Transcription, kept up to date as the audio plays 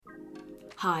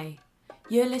Hi,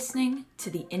 you're listening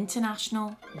to the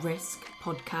International Risk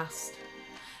Podcast.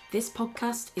 This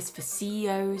podcast is for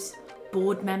CEOs,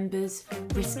 board members,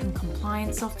 risk and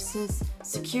compliance officers,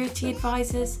 security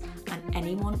advisors, and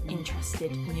anyone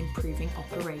interested in improving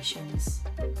operations.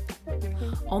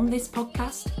 On this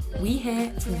podcast, we hear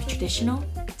from the traditional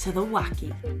to the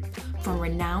wacky, from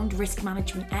renowned risk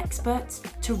management experts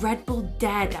to Red Bull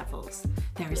daredevils.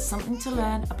 There is something to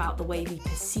learn about the way we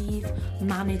perceive,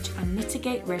 manage, and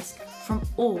mitigate risk from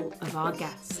all of our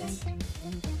guests.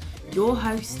 Your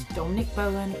host, Dominic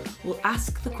Bowen, will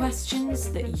ask the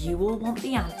questions that you will want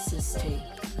the answers to.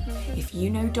 If you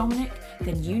know Dominic,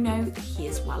 then you know that he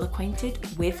is well acquainted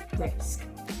with risk.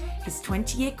 His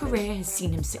 20-year career has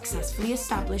seen him successfully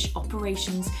establish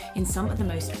operations in some of the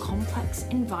most complex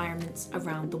environments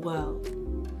around the world.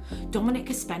 Dominic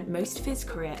has spent most of his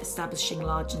career establishing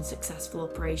large and successful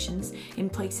operations in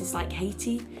places like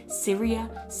Haiti, Syria,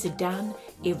 Sudan,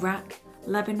 Iraq,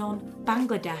 Lebanon,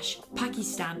 Bangladesh,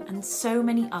 Pakistan, and so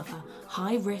many other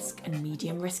high-risk and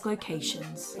medium-risk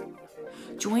locations.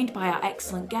 Joined by our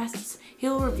excellent guests,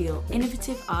 he'll reveal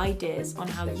innovative ideas on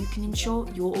how you can ensure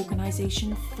your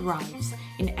organisation thrives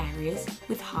in areas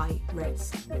with high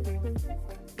risk.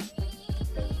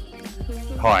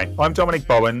 Hi, I'm Dominic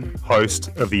Bowen, host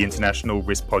of the International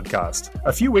Risk Podcast.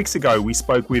 A few weeks ago, we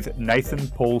spoke with Nathan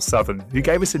Paul Southern, who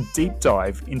gave us a deep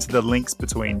dive into the links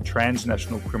between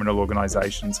transnational criminal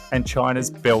organisations and China's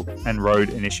Belt and Road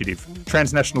Initiative.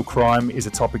 Transnational crime is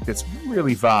a topic that's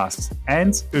really vast,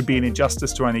 and it would be an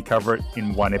injustice to only cover it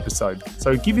in one episode.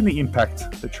 So given the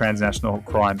impact that transnational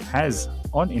crime has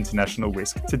on international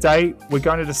risk, today we're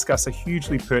going to discuss a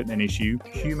hugely pertinent issue: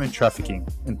 human trafficking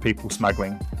and people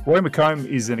smuggling. Roy McComb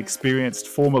is an experienced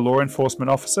former law enforcement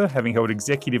officer, having held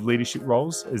executive leadership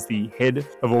roles as the head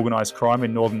of organised crime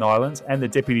in Northern Ireland and the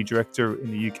deputy director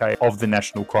in the UK of the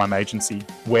National Crime Agency,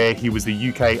 where he was the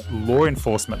UK law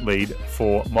enforcement lead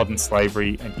for modern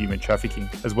slavery and human trafficking,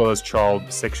 as well as child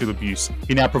sexual abuse.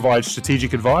 He now provides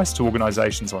strategic advice to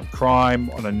organisations on crime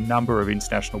on a number of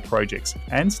international projects.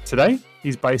 And today,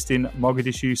 he's based in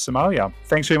Mogadishu, Somalia.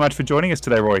 Thanks very much for joining us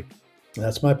today, Roy.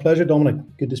 That's my pleasure, Dominic.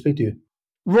 Good to speak to you.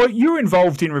 Roy, you're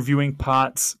involved in reviewing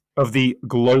parts of the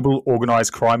Global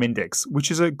Organised Crime Index, which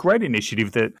is a great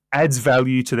initiative that adds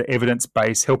value to the evidence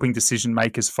base, helping decision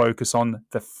makers focus on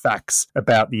the facts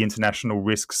about the international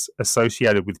risks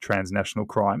associated with transnational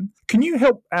crime. Can you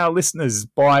help our listeners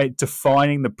by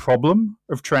defining the problem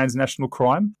of transnational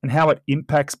crime and how it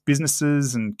impacts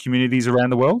businesses and communities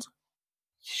around the world?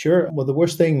 Sure. Well, the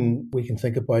worst thing we can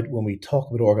think about when we talk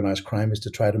about organized crime is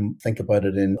to try to think about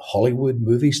it in Hollywood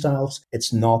movie styles.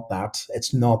 It's not that.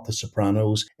 It's not The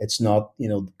Sopranos. It's not,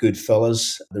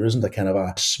 Goodfellas. There isn't a kind of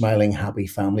a smiling, happy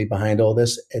family behind all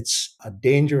this. It's a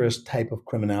dangerous type of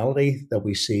criminality that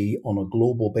we see on a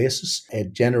global basis.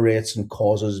 It generates and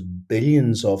causes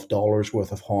billions of dollars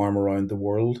worth of harm around the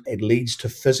world. It leads to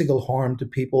physical harm to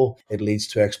people. It leads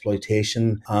to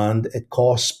exploitation, and it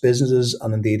costs businesses,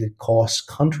 and indeed it costs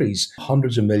countries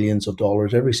hundreds of millions of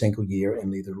dollars every single year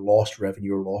in either lost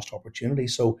revenue or lost opportunity.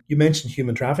 So you mentioned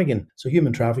human trafficking. So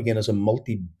human trafficking is a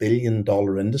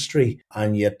multi-billion-dollar industry,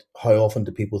 and yet how often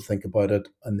do people think about it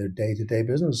in their day-to-day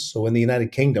business? So in the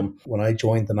United Kingdom, when I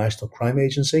joined the National Crime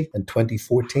Agency in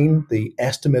 2014, the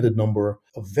estimated number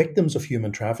of victims of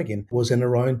human trafficking was in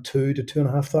around 2,000 to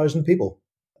 2,500 people.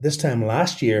 This time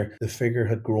last year, the figure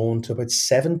had grown to about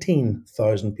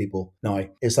 17,000 people. Now,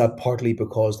 is that partly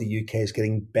because the UK is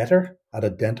getting better at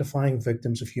identifying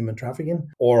victims of human trafficking,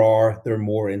 or are there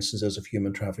more instances of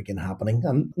human trafficking happening?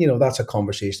 And, that's a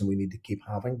conversation we need to keep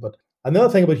having. But another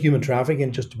thing about human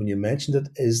trafficking, just when you mentioned it,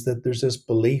 is that there's this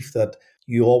belief that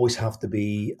you always have to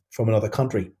be from another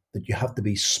country, that you have to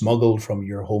be smuggled from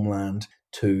your homeland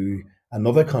to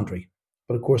another country.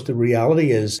 But of course, the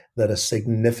reality is that a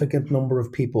significant number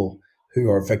of people who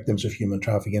are victims of human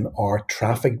trafficking are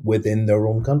trafficked within their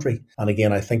own country. And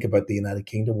again, I think about the United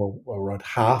Kingdom, where around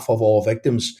half of all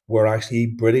victims were actually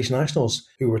British nationals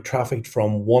who were trafficked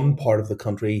from one part of the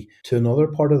country to another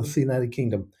part of the United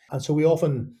Kingdom. And so we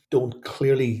often don't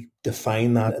clearly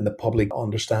define that in the public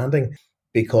understanding,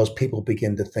 because people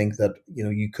begin to think that,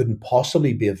 you couldn't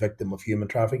possibly be a victim of human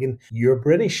trafficking. You're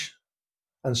British.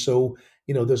 And so,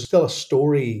 there's still a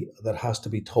story that has to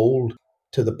be told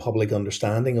to the public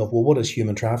understanding of, well, what is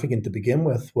human trafficking to begin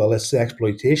with? Well, it's the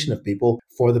exploitation of people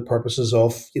for the purposes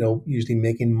of, usually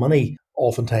making money,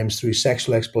 oftentimes through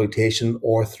sexual exploitation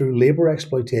or through labor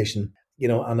exploitation,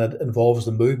 and it involves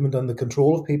the movement and the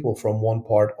control of people from one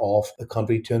part of the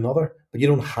country to another. But you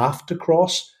don't have to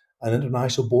cross an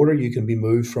international border, you can be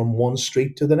moved from one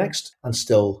street to the next and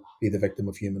still be the victim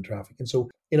of human trafficking. So,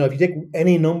 if you take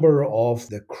any number of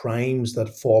the crimes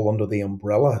that fall under the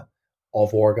umbrella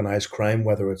of organized crime,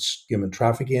 whether it's human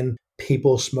trafficking,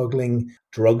 people smuggling,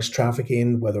 drugs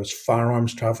trafficking, whether it's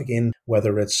firearms trafficking,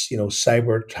 whether it's,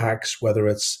 cyber attacks, whether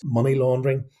it's money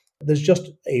laundering, there's just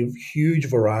a huge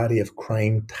variety of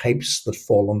crime types that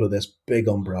fall under this big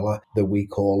umbrella that we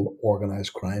call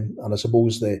organized crime. And I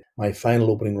suppose my final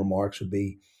opening remarks would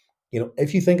be,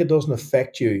 if you think it doesn't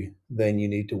affect you, then you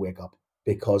need to wake up,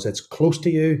 because it's close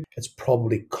to you. It's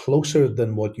probably closer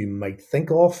than what you might think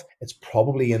of. It's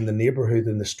probably in the neighborhood,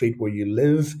 in the street where you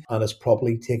live, and it's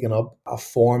probably taken up a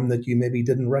form that you maybe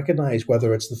didn't recognize,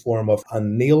 whether it's the form of a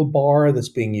nail bar that's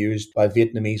being used by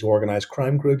Vietnamese organized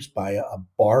crime groups, by a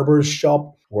barber's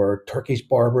shop where Turkish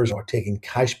barbers are taking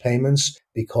cash payments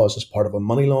because it's part of a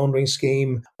money laundering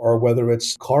scheme, or whether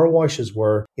it's car washes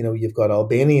where, you've got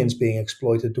Albanians being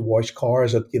exploited to wash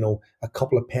cars at, a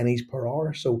couple of pennies per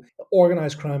hour. So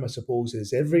organized crime, I suppose,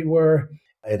 is everywhere.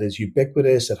 It is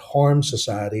ubiquitous. It harms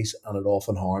societies, and it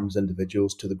often harms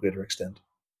individuals to the greater extent.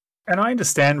 And I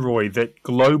understand, Roy, that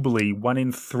globally 1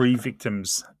 in 3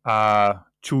 victims are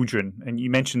children. And you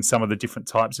mentioned some of the different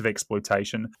types of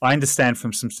exploitation. I understand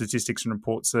from some statistics and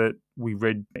reports that we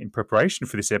read in preparation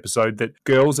for this episode that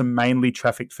girls are mainly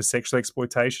trafficked for sexual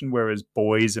exploitation, whereas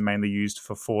boys are mainly used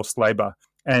for forced labor.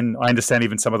 And I understand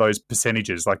even some of those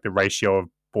percentages, like the ratio of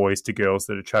boys to girls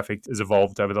that are trafficked, has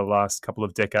evolved over the last couple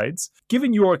of decades.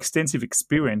 Given your extensive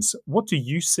experience, what do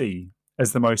you see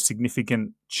as the most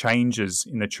significant changes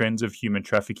in the trends of human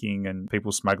trafficking and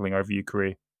people smuggling over your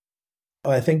career?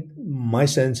 I think my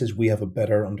sense is we have a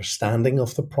better understanding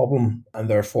of the problem, and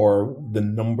therefore the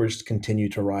numbers continue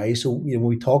to rise. So, when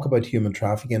we talk about human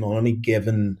trafficking on any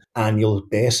given annual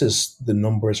basis, the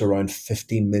number is around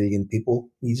 15 million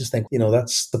people. You just think,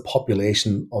 that's the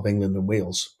population of England and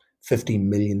Wales, 15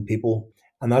 million people.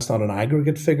 And that's not an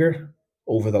aggregate figure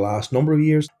over the last number of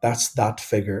years. That's that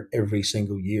figure every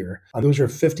single year. And those are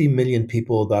 50 million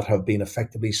people that have been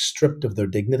effectively stripped of their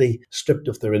dignity, stripped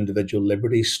of their individual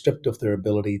liberties, stripped of their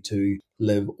ability to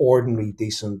live ordinary,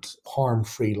 decent,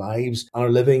 harm-free lives, and are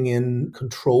living in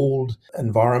controlled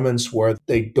environments where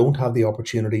they don't have the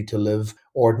opportunity to live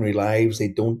ordinary lives. They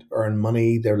don't earn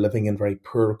money. They're living in very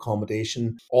poor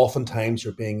accommodation. Oftentimes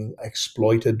they're being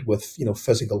exploited with,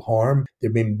 physical harm.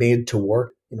 They're being made to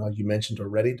work. As you mentioned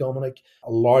already, Dominic,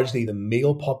 largely the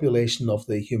male population of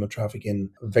the human trafficking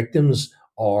victims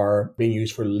are being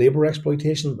used for labor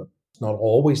exploitation, but it's not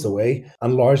always the way,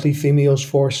 and largely females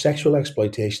for sexual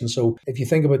exploitation. So if you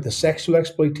think about the sexual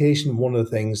exploitation, one of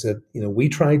the things that, we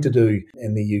try to do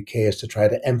in the UK is to try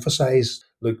to emphasize,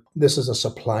 look, this is a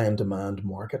supply and demand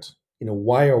market.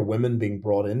 Why are women being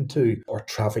brought into or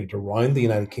trafficked around the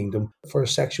United Kingdom for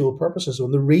sexual purposes?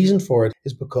 And the reason for it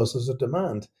is because there's a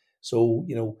demand. So,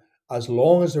 as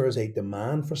long as there is a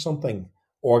demand for something,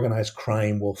 organized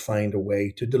crime will find a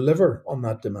way to deliver on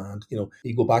that demand.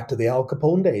 You go back to the Al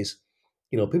Capone days.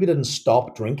 People didn't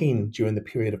stop drinking during the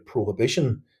period of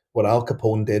prohibition. What Al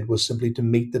Capone did was simply to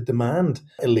meet the demand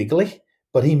illegally,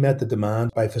 but he met the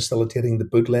demand by facilitating the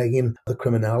bootlegging, the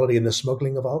criminality, and the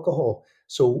smuggling of alcohol.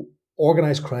 So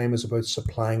organized crime is about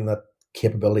supplying that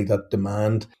capability, that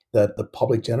demand that the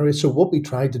public generates. So what we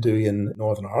tried to do in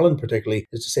Northern Ireland particularly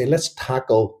is to say, let's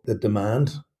tackle the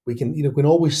demand. We can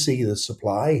always see the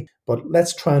supply, but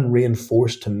let's try and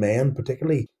reinforce to men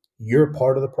particularly, you're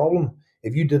part of the problem.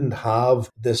 If you didn't have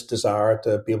this desire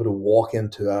to be able to walk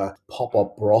into a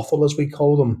pop-up brothel, as we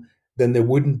call them, then there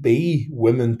wouldn't be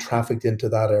women trafficked into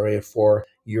that area for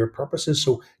your purposes.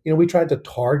 So, we tried to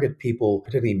target people,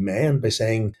 particularly men, by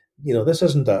saying, this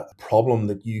isn't a problem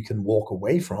that you can walk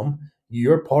away from.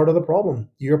 You're part of the problem.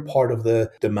 You're part of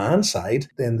the demand side,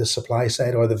 then the supply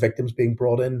side are the victims being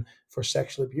brought in for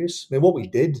sexual abuse. I mean, what we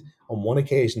did on one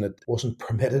occasion, it wasn't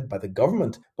permitted by the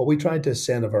government, but we tried to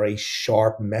send a very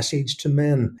sharp message to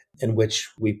men in which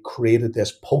we created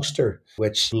this poster,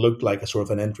 which looked like a sort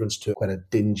of an entrance to quite a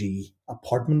dingy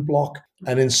apartment block.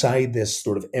 And inside this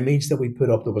sort of image that we put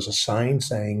up, there was a sign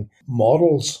saying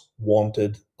models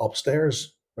wanted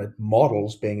upstairs. Right?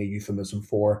 Models being a euphemism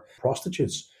for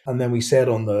prostitutes. And then we said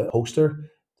on the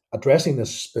poster, addressing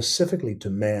this specifically to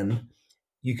men,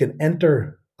 you can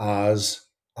enter as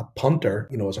a punter,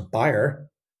 as a buyer,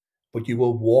 but you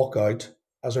will walk out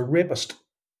as a rapist.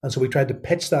 And so we tried to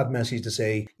pitch that message to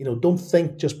say, don't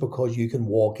think just because you can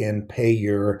walk in, pay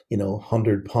your,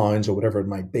 £100 or whatever it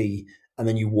might be, and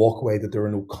then you walk away that there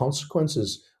are no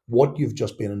consequences. What you've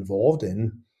just been involved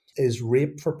in is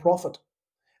rape for profit.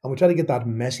 And we try to get that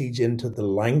message into the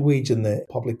language and the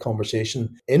public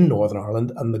conversation in Northern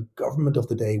Ireland. And the government of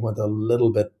the day went a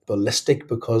little bit ballistic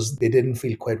because they didn't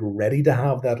feel quite ready to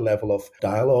have that level of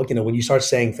dialogue. When you start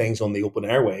saying things on the open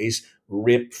airways,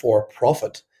 rape for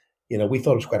profit, we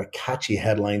thought it was quite a catchy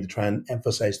headline to try and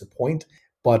emphasize the point.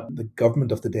 But the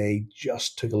government of the day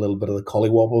just took a little bit of the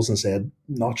collywobbles and said,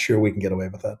 not sure we can get away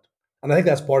with that. And I think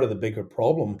that's part of the bigger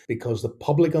problem, because the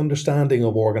public understanding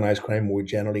of organised crime more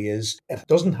generally is it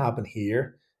doesn't happen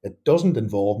here, it doesn't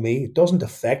involve me, it doesn't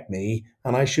affect me,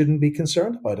 and I shouldn't be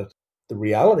concerned about it. The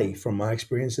reality from my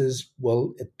experience is,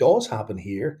 well, it does happen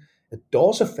here. It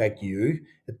does affect you.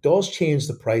 It does change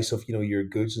the price of, your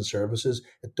goods and services.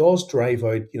 It does drive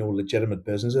out, legitimate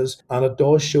businesses, and it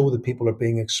does show that people are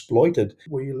being exploited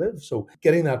where you live. So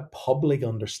getting that public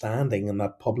understanding and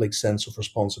that public sense of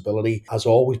responsibility has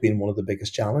always been one of the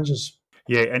biggest challenges.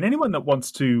 Yeah, and anyone that wants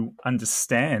to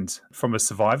understand from a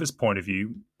survivor's point of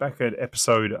view, back at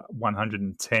episode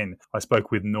 110, I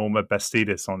spoke with Norma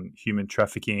Bastidas on human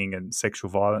trafficking and sexual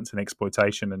violence and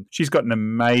exploitation. And she's got an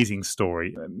amazing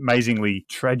story, amazingly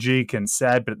tragic and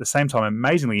sad, but at the same time,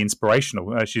 amazingly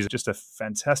inspirational. She's just a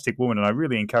fantastic woman. And I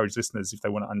really encourage listeners, if they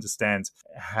want to understand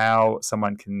how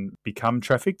someone can become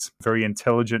trafficked, very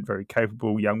intelligent, very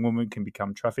capable young woman can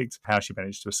become trafficked, how she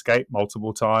managed to escape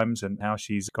multiple times, and how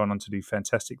she's gone on to do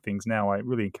fantastic things now. I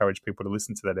really encourage people to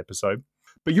listen to that episode.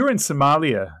 But you're in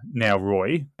Somalia now,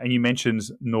 Roy, and you mentioned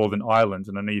Northern Ireland,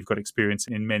 and I know you've got experience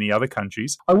in many other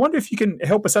countries. I wonder if you can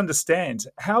help us understand,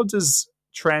 how does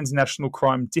transnational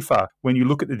crime differ when you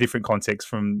look at the different contexts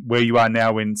from where you are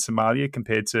now in Somalia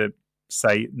compared to,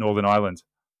 say, Northern Ireland?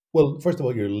 Well, first of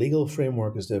all, your legal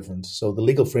framework is different. So the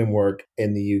legal framework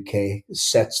in the UK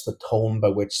sets the tone by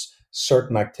which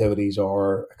certain activities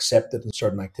are accepted and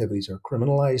certain activities are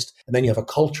criminalised. And then you have a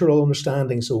cultural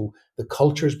understanding. So the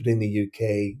cultures between the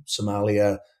UK,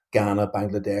 Somalia, Ghana,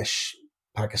 Bangladesh,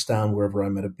 Pakistan, wherever I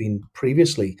might have been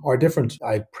previously, are different.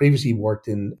 I previously worked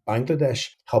in Bangladesh,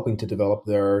 helping to develop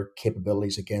their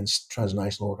capabilities against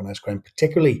transnational organised crime,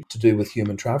 particularly to do with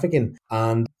human trafficking.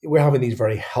 And we're having these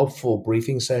very helpful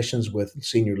briefing sessions with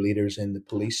senior leaders in the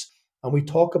police. And we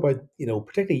talk about,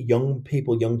 particularly young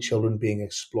people, young children being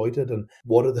exploited, and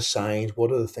what are the signs,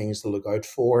 what are the things to look out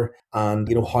for, and,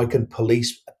 how can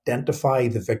police identify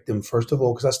the victim, first of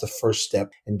all, because that's the first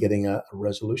step in getting a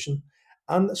resolution.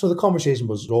 And so the conversation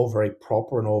was all very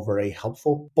proper and all very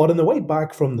helpful. But on the way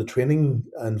back from the training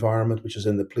environment, which is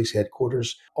in the police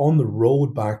headquarters, on the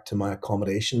road back to my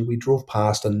accommodation, we drove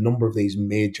past a number of these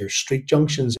major street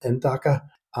junctions in Dhaka.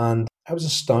 And I was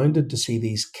astounded to see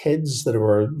these kids that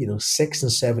were, 6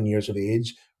 and 7 years of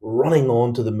age running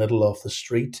onto the middle of the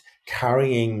street,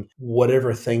 carrying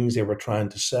whatever things they were trying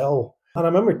to sell. And I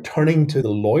remember turning to the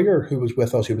lawyer who was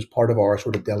with us, who was part of our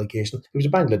sort of delegation. He was a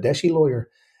Bangladeshi lawyer,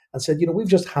 and said, we've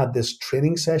just had this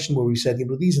training session where we said,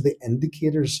 these are the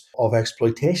indicators of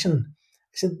exploitation.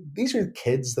 I said, these are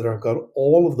kids that have got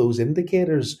all of those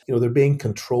indicators. They're being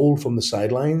controlled from the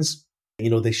sidelines.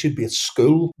 They should be at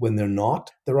school when they're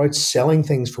not. They're out selling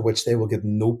things for which they will get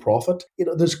no profit.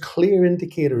 There's clear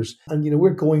indicators. And,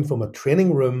 we're going from a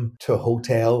training room to a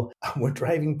hotel, and we're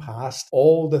driving past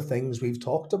all the things we've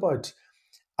talked about.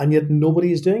 And yet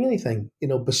nobody is doing anything.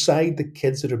 Beside the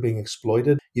kids that are being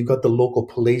exploited, you've got the local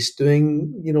police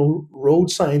doing,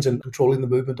 road signs and controlling the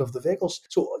movement of the vehicles.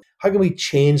 So how can we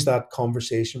change that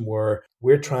conversation where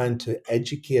we're trying to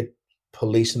educate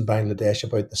police in Bangladesh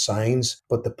about the signs,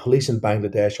 but the police in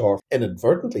Bangladesh are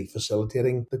inadvertently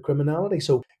facilitating the criminality?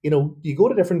 So, you go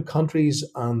to different countries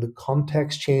and the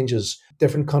context changes.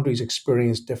 Different countries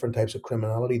experience different types of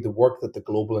criminality. The work that the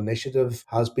Global Initiative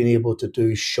has been able to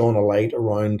do shone a light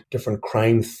around different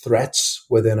crime threats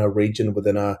within a region,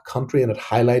 within a country, and it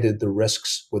highlighted the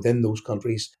risks within those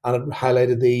countries, and it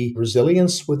highlighted the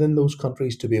resilience within those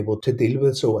countries to be able to deal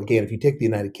with it. So again, if you take the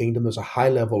United Kingdom, there's a high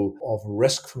level of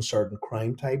risk from certain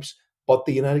crime types. But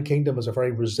the United Kingdom is a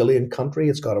very resilient country.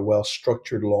 It's got a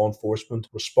well-structured law enforcement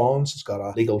response. It's got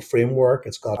a legal framework.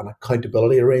 It's got an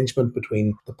accountability arrangement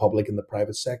between the public and the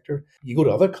private sector. You go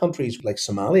to other countries like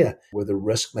Somalia, where the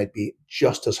risk might be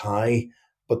just as high,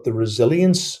 but the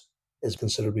resilience is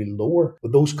considerably lower.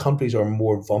 But those countries are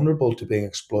more vulnerable to being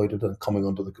exploited and coming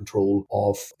under the control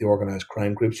of the organised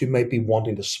crime groups who might be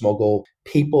wanting to smuggle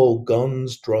people,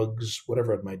 guns, drugs,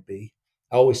 whatever it might be.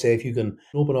 I always say if you can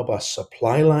open up a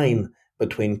supply line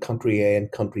between country A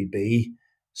and country B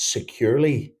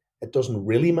securely, it doesn't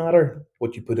really matter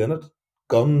what you put in it.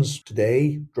 Guns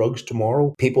today, drugs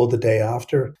tomorrow, people the day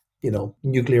after,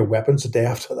 nuclear weapons the day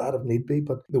after that if need be.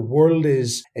 But the world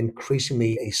is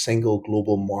increasingly a single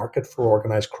global market for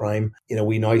organised crime.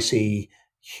 We now see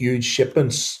huge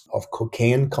shipments of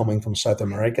cocaine coming from South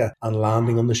America and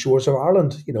landing on the shores of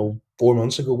Ireland. 4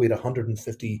 months ago, we had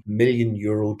 €150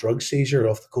 million drug seizure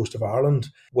off the coast of Ireland,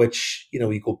 which,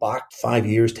 you go back 5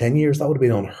 years, 10 years, that would have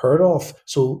been unheard of.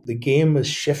 So the game is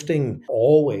shifting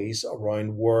always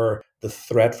around where the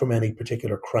threat from any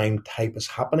particular crime type is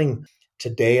happening.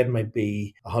 Today, it might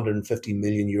be €150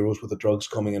 million worth of drugs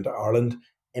coming into Ireland.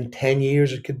 In 10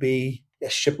 years, it could be a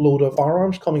shipload of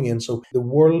firearms coming in. So the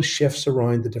world shifts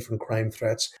around the different crime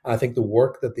threats. And I think the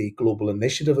work that the Global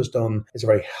Initiative has done is a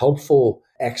very helpful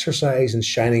exercise in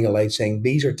shining a light, saying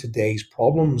these are today's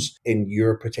problems in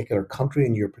your particular country,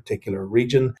 in your particular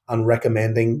region, and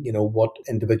recommending, what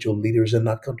individual leaders in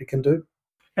that country can do.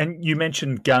 And you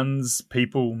mentioned guns,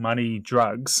 people, money,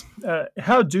 drugs.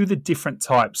 How do the different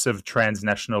types of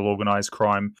transnational organised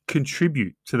crime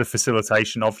contribute to the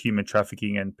facilitation of human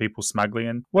trafficking and people smuggling?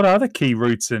 And what are the key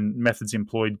routes and methods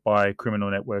employed by criminal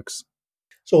networks?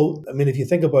 So, if you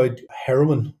think about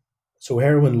heroin, so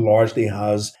heroin largely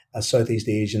has a Southeast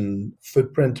Asian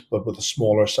footprint, but with a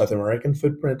smaller South American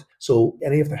footprint. So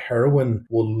any of the heroin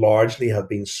will largely have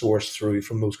been sourced through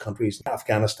from those countries,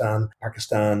 Afghanistan,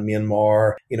 Pakistan,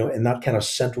 Myanmar, in that kind of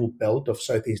central belt of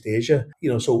Southeast Asia.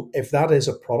 So if that is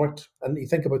a product, and you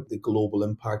think about the global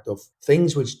impact of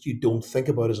things which you don't think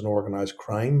about as an organized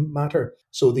crime matter.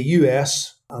 So the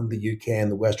US and the UK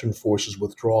and the Western forces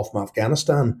withdraw from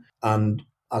Afghanistan, and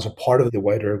as a part of the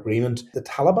wider agreement, the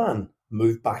Taliban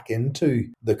moved back into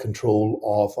the control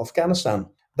of Afghanistan.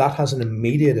 That has an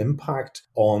immediate impact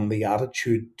on the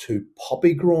attitude to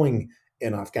poppy growing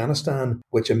in Afghanistan,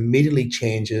 which immediately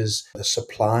changes the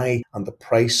supply and the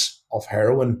price of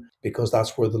heroin, because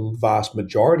that's where the vast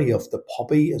majority of the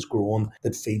poppy is grown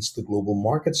that feeds the global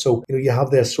market. So, you have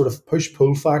this sort of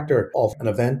push-pull factor of an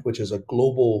event which is a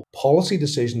global policy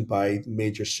decision by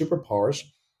major superpowers,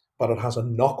 but it has a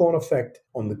knock-on effect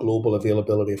on the global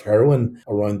availability of heroin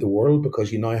around the world,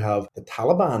 because you now have the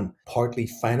Taliban partly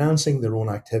financing their own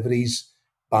activities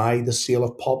by the sale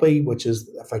of poppy, which is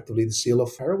effectively the sale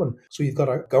of heroin. So you've got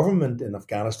a government in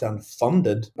Afghanistan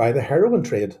funded by the heroin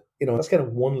trade. That's kind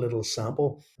of one little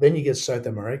sample. Then you get South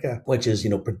America, which is,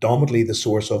 predominantly the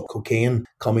source of cocaine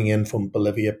coming in from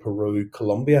Bolivia, Peru,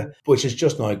 Colombia, which is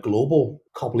just now global.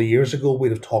 A couple of years ago,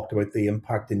 we'd have talked about the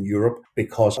impact in Europe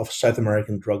because of South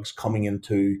American drugs coming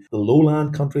into the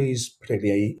lowland countries,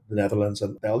 particularly the Netherlands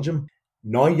and Belgium.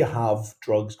 Now you have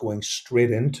drugs going straight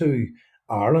into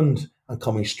Ireland and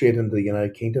coming straight into the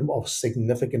United Kingdom of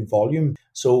significant volume.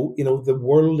 So, the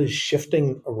world is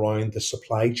shifting around the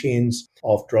supply chains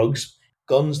of drugs.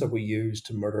 Guns that we use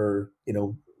to murder,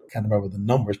 can't remember the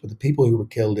numbers, but the people who were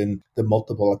killed in the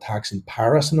multiple attacks in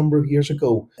Paris a number of years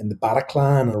ago, in the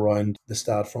Bataclan around the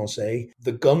Stade Francais,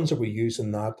 the guns that were used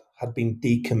in that had been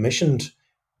decommissioned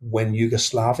when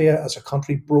Yugoslavia as a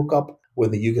country broke up,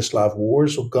 when the Yugoslav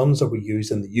wars. So guns that were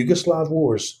used in the Yugoslav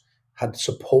wars had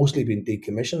supposedly been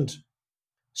decommissioned.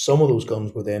 Some of those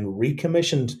guns were then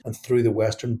recommissioned and through the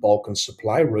Western Balkan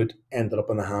supply route ended up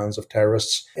in the hands of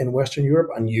terrorists in Western Europe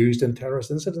and used in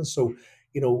terrorist incidents. So,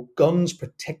 guns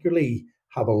particularly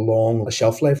have a long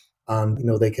shelf life, and,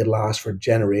 they could last for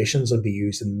generations and be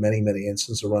used in many, many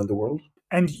instances around the world.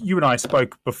 And you and I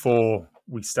spoke before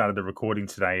we started the recording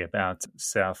today about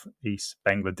southeast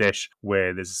Bangladesh,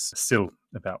 where there's still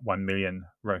about 1 million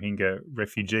Rohingya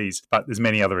refugees. But there's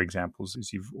many other examples,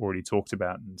 as you've already talked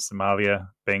about, in Somalia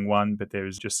being one, but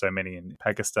there's just so many in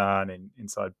Pakistan and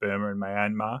inside Burma and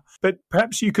Myanmar. But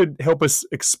perhaps you could help us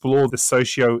explore the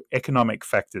socio-economic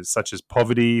factors such as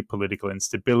poverty, political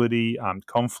instability, armed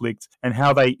conflict, and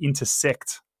how they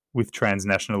intersect with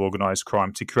transnational organised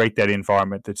crime to create that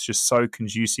environment that's just so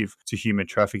conducive to human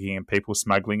trafficking and people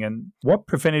smuggling, and what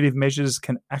preventative measures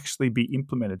can actually be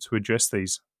implemented to address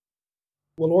these?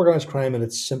 Well, organised crime in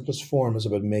its simplest form is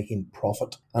about making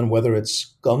profit. And whether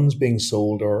it's guns being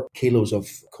sold or kilos of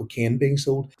cocaine being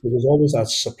sold, there's always that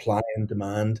supply and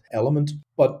demand element.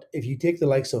 But if you take the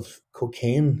likes of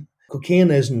cocaine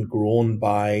isn't grown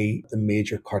by the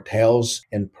major cartels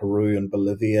in Peru and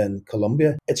Bolivia and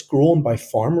Colombia. It's grown by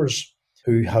farmers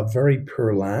who have very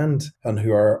poor land and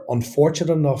who are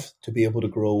unfortunate enough to be able to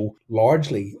grow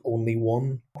largely only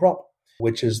one crop,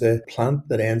 which is the plant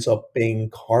that ends up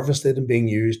being harvested and being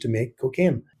used to make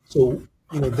cocaine. So,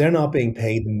 they're not being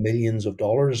paid millions of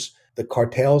dollars. The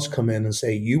cartels come in and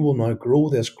say, you will now grow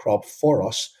this crop for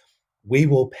us. We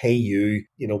will pay you,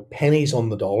 pennies on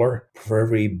the dollar for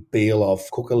every bale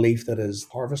of coca leaf that is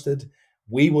harvested.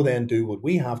 We will then do what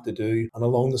we have to do. And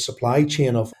along the supply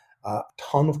chain of a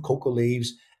ton of coca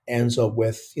leaves ends up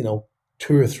with,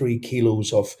 2 or 3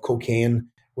 kilos of cocaine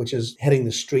which is hitting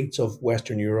the streets of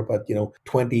Western Europe at,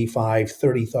 25,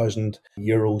 30,000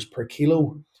 euros per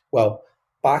kilo. Well,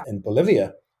 back in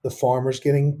Bolivia, the farmer's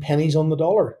getting pennies on the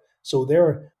dollar. So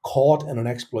they're caught in an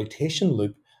exploitation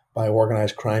loop by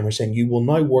organized crime, who are saying, you will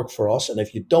now work for us, and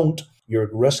if you don't, you're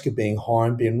at risk of being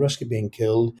harmed, being at risk of being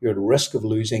killed. You're at risk of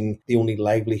losing the only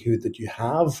livelihood that you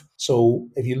have. So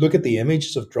if you look at the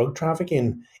images of drug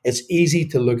trafficking, it's easy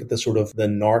to look at the sort of the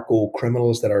narco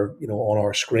criminals that are, on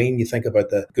our screen. You think about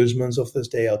the Guzmans of this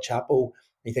day, El Chapo,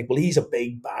 and you think, well, he's a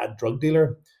big, bad drug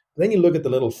dealer. But then you look at the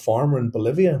little farmer in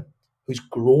Bolivia who's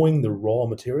growing the raw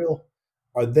material.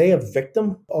 Are they a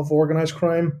victim of organized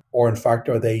crime, or in fact,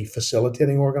 are they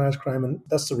facilitating organized crime? And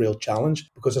that's the real challenge,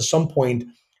 because at some point,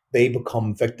 they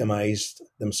become victimized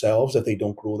themselves if they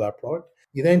don't grow that product.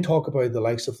 You then talk about the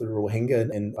likes of the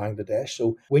Rohingya in Bangladesh.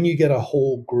 So when you get a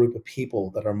whole group of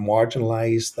people that are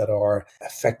marginalized, that are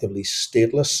effectively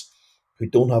stateless, who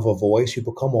don't have a voice, who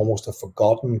become almost a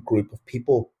forgotten group of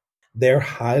people, they're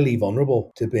highly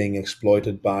vulnerable to being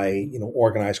exploited by,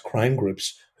 organized crime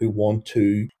groups who want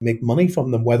to make money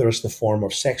from them, whether it's the form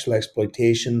of sexual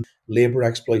exploitation, labor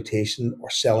exploitation, or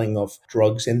selling of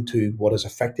drugs into what is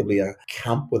effectively a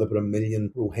camp with about 1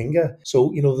 million Rohingya.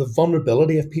 So, the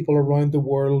vulnerability of people around the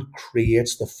world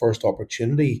creates the first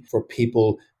opportunity for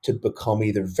people to become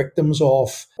either victims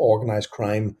of organized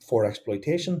crime for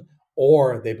exploitation,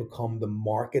 or they become the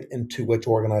market into which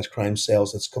organized crime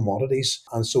sells its commodities.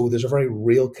 And so there's a very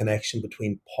real connection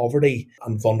between poverty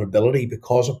and vulnerability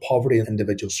because of poverty and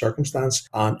individual circumstance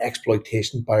and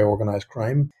exploitation by organized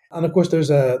crime. And of course, there's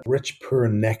a rich-poor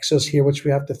nexus here, which we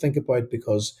have to think about,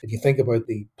 because if you think about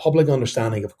the public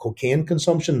understanding of cocaine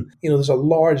consumption, there's a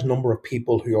large number of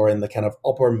people who are in the kind of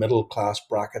upper middle class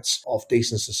brackets of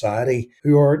decent society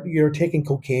who are taking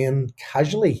cocaine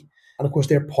casually. And of course,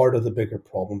 they're part of the bigger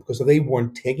problem, because if they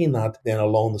weren't taking that, then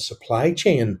along the supply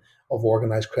chain of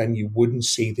organized crime, you wouldn't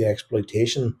see the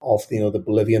exploitation of, the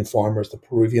Bolivian farmers, the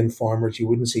Peruvian farmers. You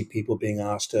wouldn't see people being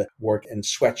asked to work in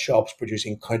sweatshops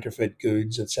producing counterfeit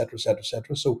goods, et cetera, et cetera, et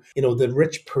cetera. So, the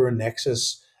rich-poor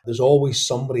nexus, there's always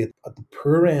somebody at the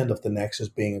poor end of the nexus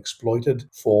being exploited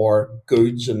for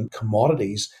goods and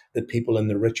commodities that people in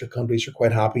the richer countries are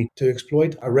quite happy to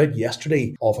exploit. I read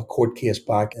yesterday of a court case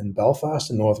back in Belfast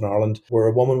in Northern Ireland where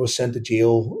a woman was sent to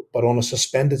jail, but on a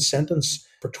suspended sentence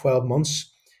for 12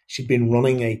 months. She'd been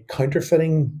running a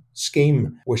counterfeiting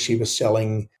scheme where she was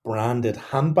selling branded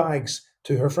handbags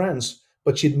to her friends.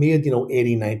 But she'd made,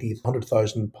 80, 90,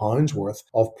 100,000 pounds worth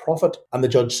of profit. And the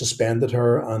judge suspended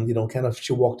her and,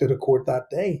 she walked out of court that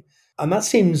day. And that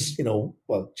seems,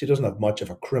 she doesn't have much of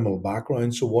a criminal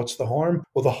background. So what's the harm?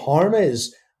 Well, the harm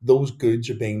is those goods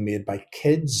are being made by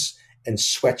kids in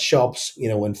sweatshops,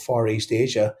 in Far East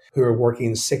Asia, who are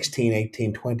working 16,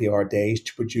 18, 20-hour days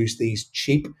to produce these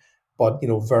cheap, but,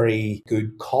 very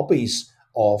good copies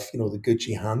of, the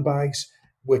Gucci handbags,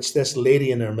 which this lady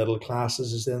in her middle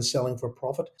classes is then selling for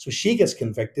profit. So she gets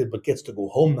convicted, but gets to go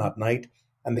home that night.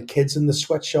 And the kids in the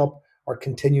sweatshop are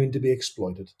continuing to be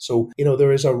exploited. So,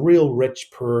 there is a real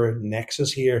rich-poor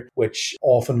nexus here, which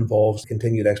often involves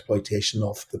continued exploitation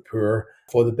of the poor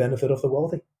for the benefit of the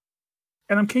wealthy.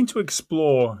 And I'm keen to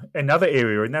explore another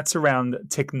area, and that's around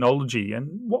technology. And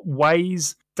what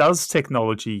ways does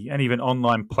technology and even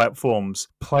online platforms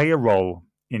play a role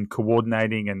in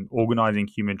coordinating and organizing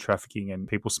human trafficking and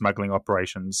people smuggling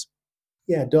operations?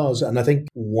 Yeah, it does. And I think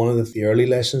one of the early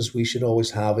lessons we should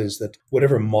always have is that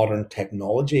whatever modern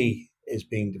technology is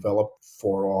being developed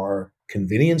for our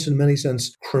convenience in many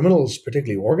sense, criminals,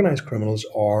 particularly organized criminals,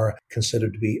 are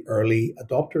considered to be early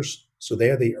adopters. So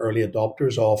they are the early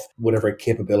adopters of whatever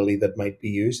capability that might be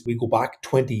used. We go back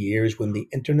 20 years when the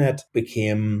internet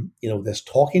became, this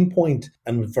talking point,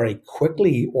 and very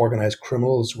quickly organized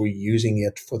criminals were using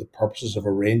it for the purposes of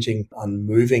arranging and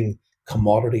moving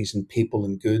commodities and people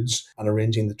and goods and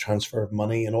arranging the transfer of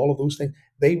money and all of those things.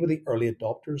 They were the early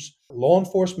adopters. Law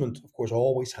enforcement, of course,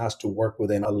 always has to work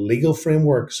within a legal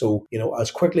framework. So,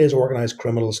 as quickly as organized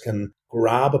criminals can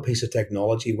grab a piece of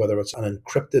technology, whether it's an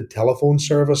encrypted telephone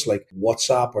service like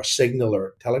WhatsApp or Signal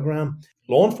or Telegram,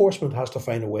 law enforcement has to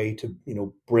find a way to,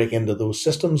 break into those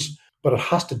systems. But it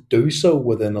has to do so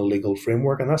within a legal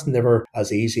framework. And that's never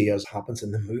as easy as happens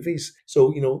in the movies.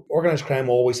 So, organized crime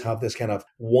always have this kind of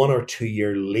 1 or 2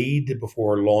 year lead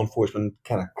before law enforcement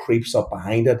kind of creeps up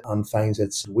behind it and finds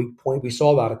its weak point. We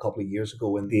saw that a couple of years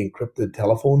ago in the encrypted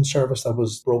telephone service that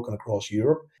was broken across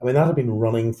Europe. I mean, that had been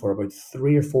running for about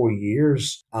 3 or 4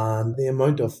 years. And the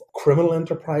amount of criminal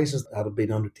enterprises that had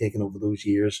been undertaken over those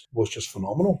years was just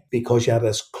phenomenal, because you had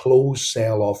this closed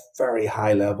cell of very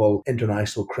high level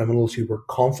international criminals criminals who were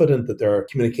confident that their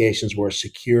communications were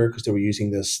secure because they were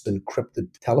using this encrypted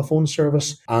telephone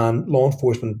service, and law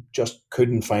enforcement just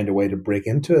couldn't find a way to break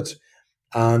into it.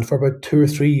 And for about 2 or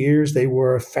 3 years, they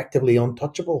were effectively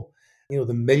untouchable.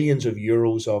 The millions of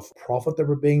euros of profit that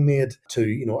were being made to,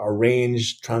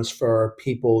 arrange, transfer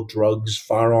people, drugs,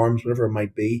 firearms, whatever it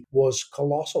might be, was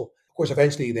colossal. Of course,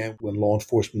 eventually then, when law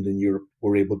enforcement in Europe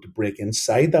were able to break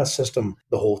inside that system,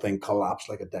 the whole thing collapsed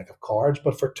like a deck of cards.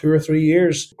 But for 2 or 3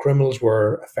 years, criminals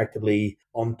were effectively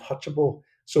untouchable.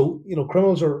 So,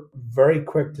 criminals are very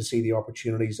quick to see the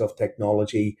opportunities of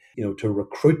technology, to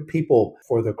recruit people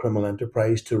for their criminal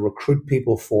enterprise, to recruit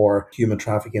people for human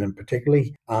trafficking in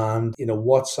particularly. And,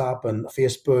 WhatsApp and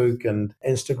Facebook and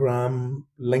Instagram,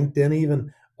 LinkedIn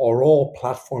even, are all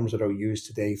platforms that are used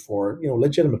today for,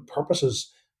 legitimate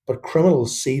purposes. But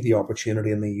criminals see the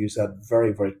opportunity and they use that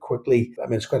very, very quickly. I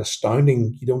mean, it's quite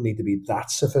astounding. You don't need to be that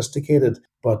sophisticated,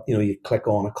 but you click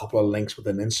on a couple of links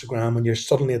within Instagram and you're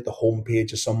suddenly at the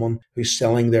homepage of someone who's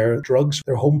selling their drugs,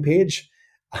 their homepage.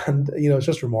 And, it's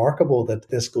just remarkable that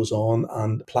this goes on,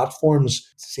 and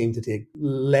platforms seem to take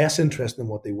less interest than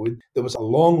what they would. There was a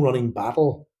long running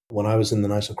battle when I was in the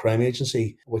National Crime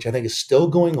Agency, which I think is still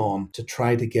going on, to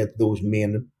try to get those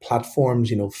main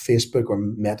platforms, Facebook or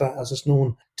Meta as it's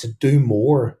known, to do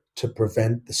more to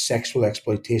prevent the sexual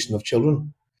exploitation of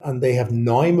children. And they have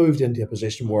now moved into a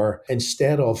position where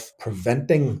instead of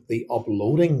preventing the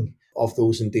uploading of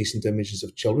those indecent images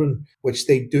of children, which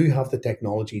they do have the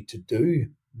technology to do,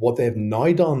 what they've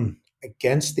now done,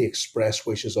 against the express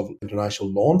wishes of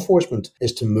international law enforcement,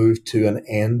 is to move to an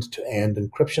end-to-end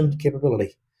encryption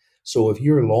capability. So if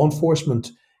you're law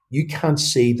enforcement, you can't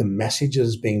see the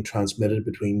messages being transmitted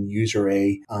between user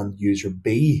A and user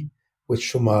B,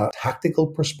 which from a tactical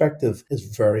perspective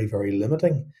is very, very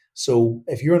limiting. So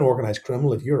if you're an organized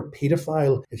criminal, if you're a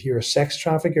pedophile, if you're a sex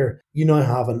trafficker, you now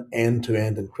have an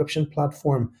end-to-end encryption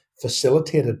platform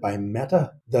facilitated by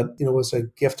Meta that, is a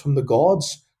gift from the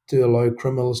gods to allow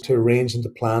criminals to arrange and to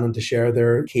plan and to share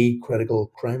their key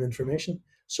critical crime information.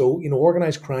 So,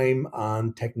 organized crime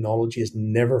and technology is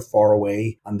never far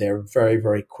away, and they're very,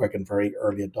 very quick and very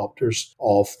early adopters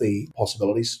of the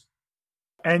possibilities.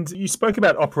 And you spoke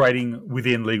about operating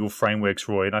within legal frameworks,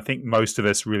 Roy, and I think most of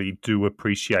us really do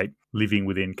appreciate living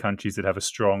within countries that have a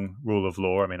strong rule of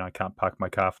law. I mean, I can't park my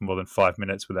car for more than 5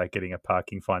 minutes without getting a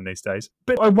parking fine these days.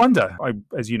 But I wonder, I,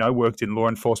 as you know, worked in law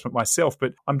enforcement myself,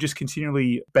 but I'm just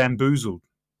continually bamboozled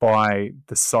by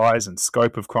the size and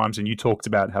scope of crimes. And you talked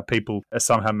about how people are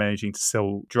somehow managing to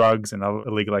sell drugs and other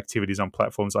illegal activities on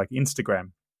platforms like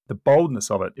Instagram. The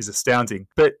boldness of it is astounding.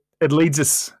 But it leads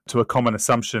us to a common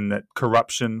assumption that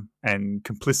corruption and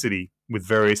complicity with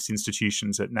various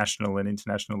institutions at national and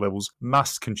international levels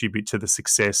must contribute to the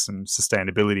success and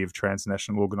sustainability of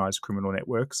transnational organised criminal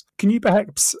networks. Can you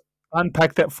perhaps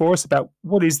unpack that for us about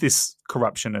what is this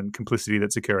corruption and complicity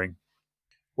that's occurring?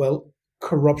 Well,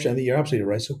 corruption, you're absolutely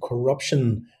right. So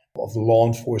corruption of law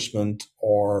enforcement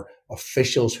or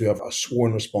officials who have a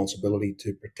sworn responsibility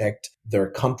to protect their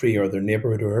country or their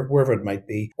neighborhood or wherever it might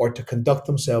be, or to conduct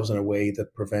themselves in a way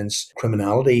that prevents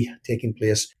criminality taking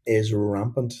place is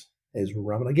rampant.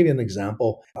 I'll give you an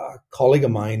example. A colleague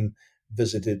of mine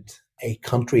visited a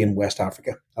country in West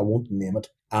Africa. I won't name it.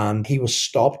 And he was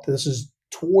stopped. This is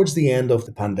towards the end of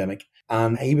the pandemic.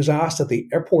 And he was asked at the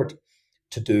airport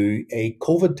to do a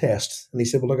COVID test. And he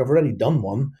said, well, look, I've already done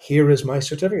one. Here is my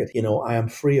certificate. I am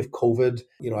free of COVID.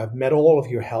 I've met all of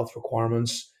your health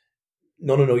requirements.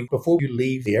 No. Before you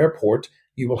leave the airport,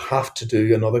 you will have to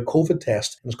do another COVID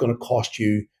test. And it's going to cost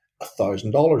you $1,000.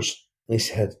 And he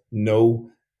said, no,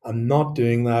 I'm not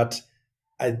doing that.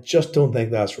 I just don't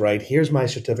think that's right. Here's my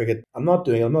certificate. I'm not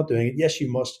doing it. Yes, you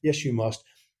must. And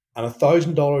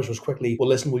 $1,000 was quickly, well,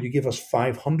 listen, will you give us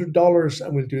 $500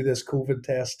 and we'll do this COVID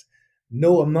test?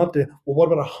 No, I'm not doing. Well,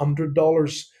 what about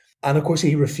 $100? And of course,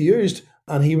 he refused,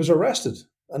 and he was arrested.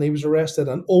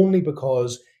 And only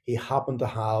because he happened to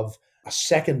have a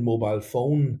second mobile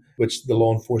phone, which the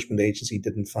law enforcement agency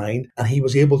didn't find. And he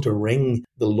was able to ring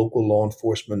the local law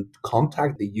enforcement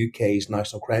contact, the UK's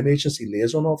National Crime Agency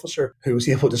liaison officer, who was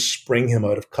able to spring him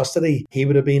out of custody. He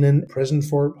would have been in prison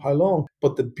for how long?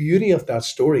 But the beauty of that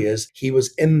story is he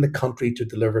was in the country to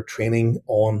deliver training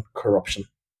on corruption.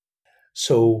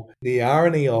 So the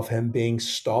irony of him being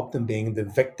stopped and being the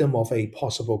victim of a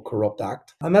possible corrupt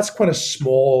act, and that's quite a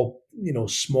small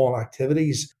small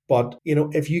activities. But,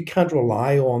 if you can't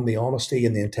rely on the honesty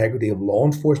and the integrity of law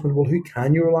enforcement, well, who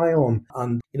can you rely on?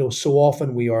 And, so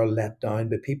often we are let down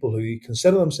by people who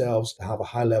consider themselves to have a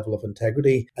high level of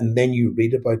integrity. And then you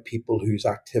read about people whose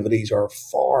activities are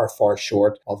far, far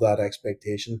short of that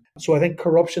expectation. So I think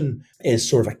corruption is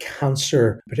sort of a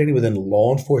cancer, particularly within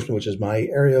law enforcement, which is my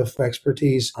area of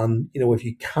expertise. And, if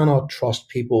you cannot trust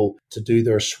people to do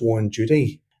their sworn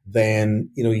duty, then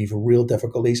you've real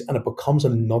difficulties, and it becomes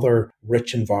another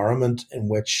rich environment in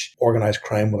which organized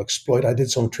crime will exploit. I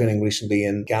did some training recently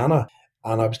in Ghana,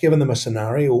 and I was giving them a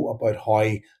scenario about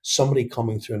how somebody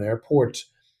coming through an airport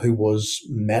who was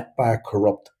met by a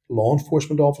corrupt law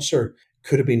enforcement officer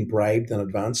could have been bribed in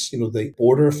advance. The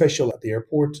border official at the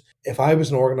airport, if I was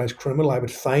an organized criminal, I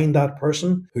would find that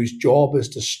person whose job is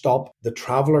to stop the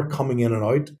traveler coming in and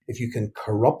out. If you can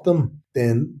corrupt them,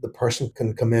 then the person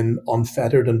can come in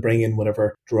unfettered and bring in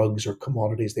whatever drugs or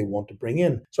commodities they want to bring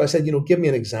in. So I said, give me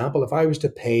an example. If I was to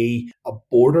pay a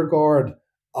border guard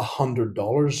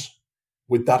 $100,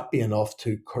 would that be enough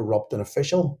to corrupt an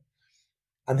official?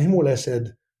 And he more or less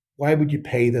said, why would you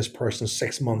pay this person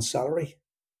 6 months' salary?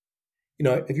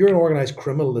 If you're an organized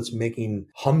criminal that's making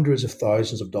hundreds of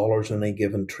thousands of dollars in a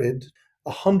given trade,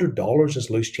 $100 is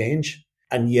loose change.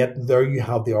 And yet there you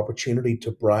have the opportunity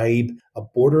to bribe a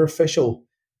border official,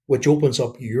 which opens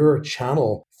up your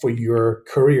channel for your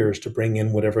couriers to bring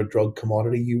in whatever drug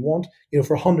commodity you want.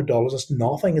 For $100, it's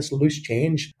nothing. It's loose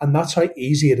change. And that's how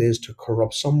easy it is to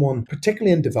corrupt someone,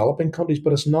 particularly in developing countries.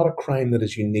 But it's not a crime that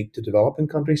is unique to developing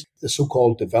countries. The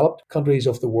so-called developed countries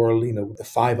of the world, the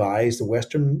Five Eyes, the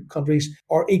Western countries,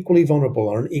 are equally vulnerable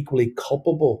or equally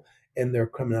culpable in their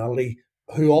criminality,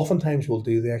 who oftentimes will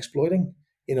do the exploiting.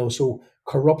 So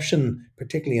corruption,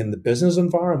 particularly in the business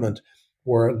environment,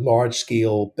 where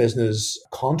large-scale business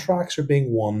contracts are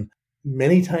being won,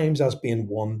 many times that's being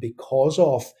won because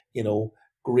of,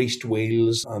 greased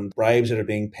wheels and bribes that are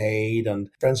being paid and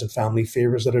friends and family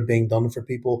favors that are being done for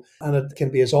people. And it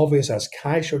can be as obvious as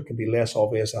cash, or it can be less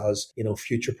obvious as,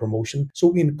 future promotion.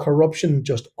 So, corruption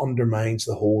just undermines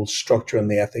the whole structure and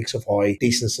the ethics of how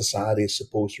decent society is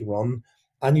supposed to run.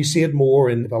 And you see it more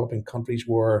in developing countries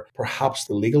where perhaps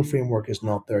the legal framework is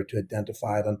not there to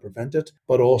identify it and prevent it,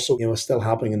 but also, it's still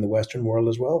happening in the Western world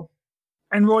as well.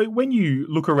 And Roy, when you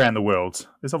look around the world,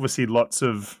 there's obviously lots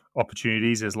of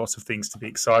opportunities, there's lots of things to be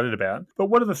excited about. But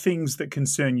what are the things that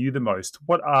concern you the most?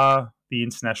 What are the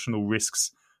international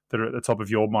risks that are at the top of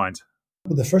your mind?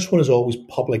 Well, the first one is always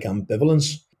public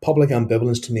ambivalence. Public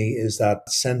ambivalence to me is that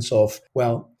sense of,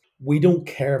 well, we don't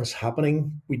care if it's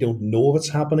happening. We don't know if it's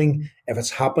happening. If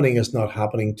it's happening, it's not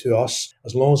happening to us.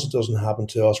 As long as it doesn't happen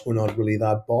to us, we're not really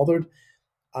that bothered.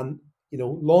 And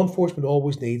law enforcement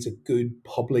always needs a good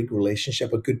public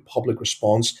relationship, a good public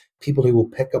response. People who will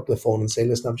pick up the phone and say,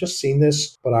 listen, I've just seen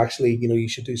this, but actually, you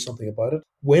should do something about it.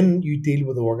 When you deal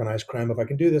with organized crime, if I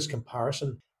can do this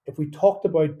comparison, if we talked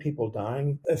about people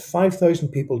dying, if 5,000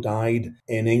 people died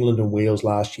in England and Wales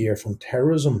last year from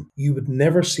terrorism, you would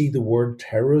never see the word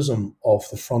terrorism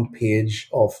off the front page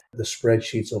of the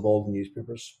spreadsheets of all the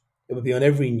newspapers. It would be on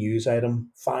every news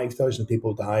item. 5,000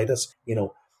 people died. That's,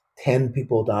 10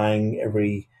 people dying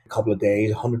every couple of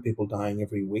days, 100 people dying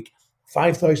every week.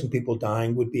 5,000 people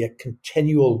dying would be a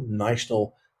continual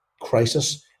national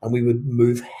crisis, and we would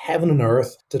move heaven and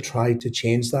earth to try to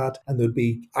change that. And there'd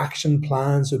be action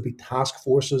plans, there'd be task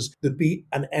forces, there'd be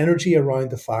an energy around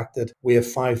the fact that we have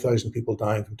 5,000 people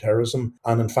dying from terrorism.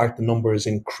 And in fact, the number is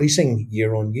increasing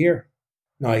year on year.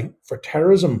 Now, for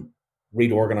terrorism,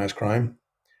 read organized crime,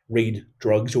 read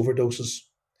drugs overdoses.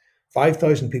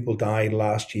 5,000 people died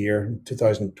last year, in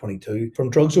 2022, from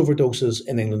drugs overdoses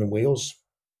in England and Wales.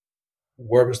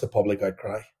 Where was the public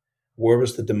outcry? Where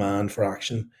was the demand for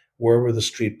action? Where were the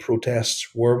street protests?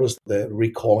 Where was the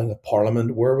recalling of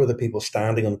Parliament? Where were the people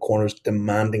standing on corners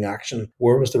demanding action?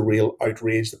 Where was the real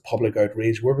outrage, the public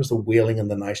outrage? Where was the wailing and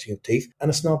the gnashing of teeth? And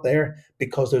it's not there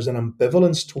because there's an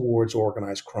ambivalence towards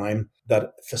organised crime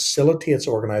that facilitates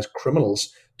organised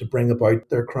criminals to bring about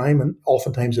their crime, and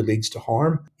oftentimes it leads to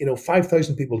harm.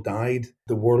 5,000 people died.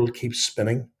 The world keeps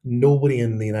spinning. Nobody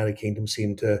in the United Kingdom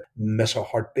seemed to miss a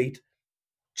heartbeat.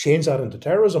 Change that into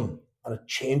terrorism, and it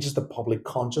changes the public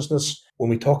consciousness. When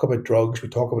we talk about drugs, we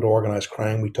talk about organised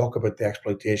crime, we talk about the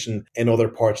exploitation in other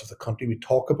parts of the country. We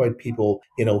talk about people,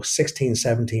 16,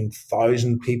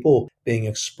 17,000 people being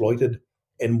exploited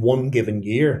in one given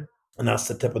year. And that's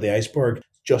the tip of the iceberg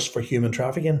just for human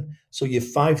trafficking. So you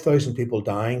have 5,000 people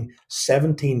dying,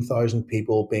 17,000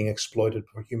 people being exploited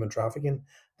for human trafficking.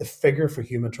 The figure for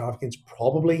human trafficking is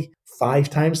probably 5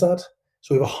 times that.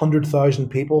 So we have 100,000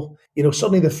 people.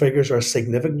 Suddenly the figures are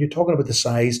significant. You're talking about the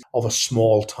size of a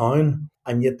small town,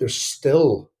 and yet there's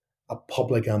still a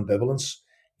public ambivalence.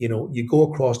 You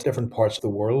go across different parts of the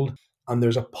world, and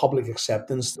there's a public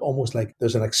acceptance, almost like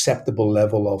there's an acceptable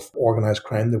level of organized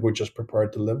crime that we're just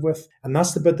prepared to live with. And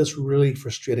that's the bit that's really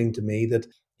frustrating to me, that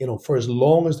for as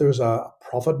long as there's a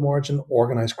profit margin,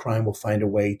 organized crime will find a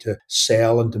way to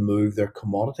sell and to move their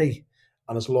commodity.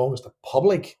 And as long as the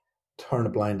public turn a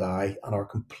blind eye and are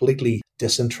completely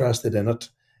disinterested in it,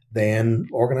 then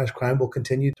organised crime will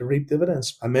continue to reap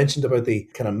dividends. I mentioned about the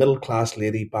kind of middle-class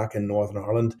lady back in Northern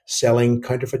Ireland selling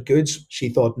counterfeit goods. She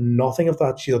thought nothing of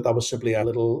that. She thought that was simply a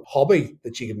little hobby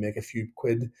that she could make a few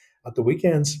quid at the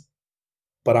weekends.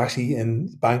 But actually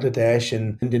in Bangladesh,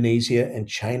 in Indonesia, in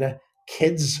China,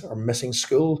 kids are missing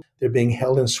school. They're being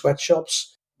held in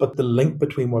sweatshops. But the link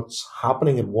between what's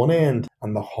happening at one end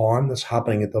and the harm that's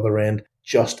happening at the other end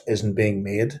just isn't being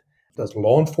made. As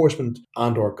law enforcement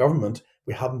and our government,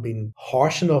 we haven't been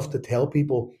harsh enough to tell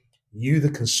people, you the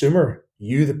consumer,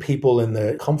 you the people in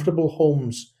the comfortable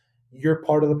homes, you're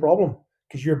part of the problem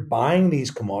because you're buying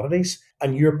these commodities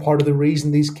and you're part of the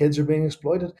reason these kids are being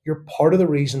exploited. You're part of the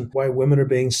reason why women are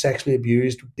being sexually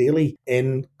abused daily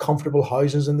in comfortable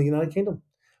houses in the United Kingdom.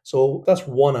 So that's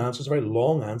one answer. It's a very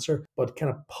long answer, but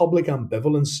kind of public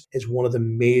ambivalence is one of the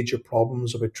major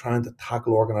problems about trying to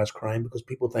tackle organised crime, because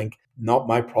people think, not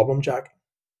my problem, Jack.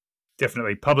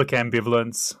 Definitely. Public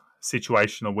ambivalence,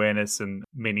 situational awareness and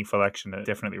meaningful action are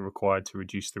definitely required to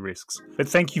reduce the risks. But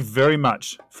thank you very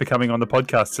much for coming on the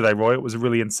podcast today, Roy. It was a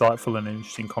really insightful and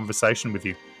interesting conversation with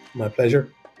you. My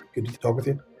pleasure. Good to talk with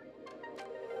you.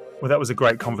 Well, that was a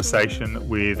great conversation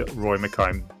with Roy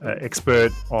McComb,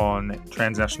 expert on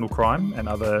transnational crime and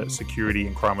other security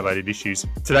and crime-related issues.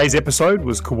 Today's episode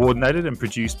was coordinated and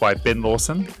produced by Ben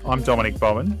Lawson. I'm Dominic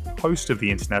Bowen, host of the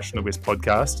International Risk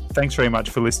Podcast. Thanks very much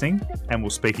for listening, and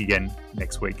we'll speak again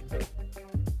next week.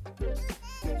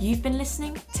 You've been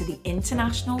listening to the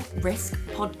International Risk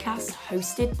Podcast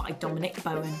hosted by Dominic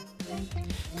Bowen.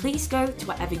 Please go to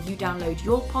wherever you download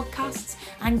your podcasts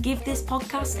and give this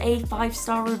podcast a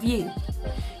 5-star review.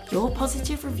 Your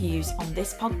positive reviews on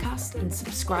this podcast and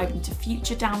subscribing to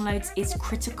future downloads is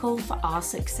critical for our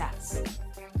success.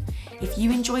 If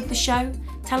you enjoyed the show,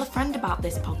 tell a friend about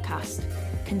this podcast.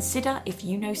 Consider if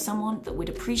you know someone that would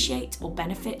appreciate or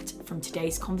benefit from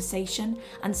today's conversation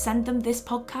and send them this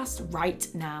podcast right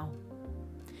now.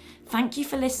 Thank you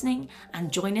for listening,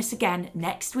 and join us again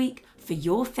next week for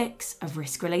your fix of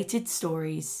risk-related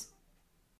stories.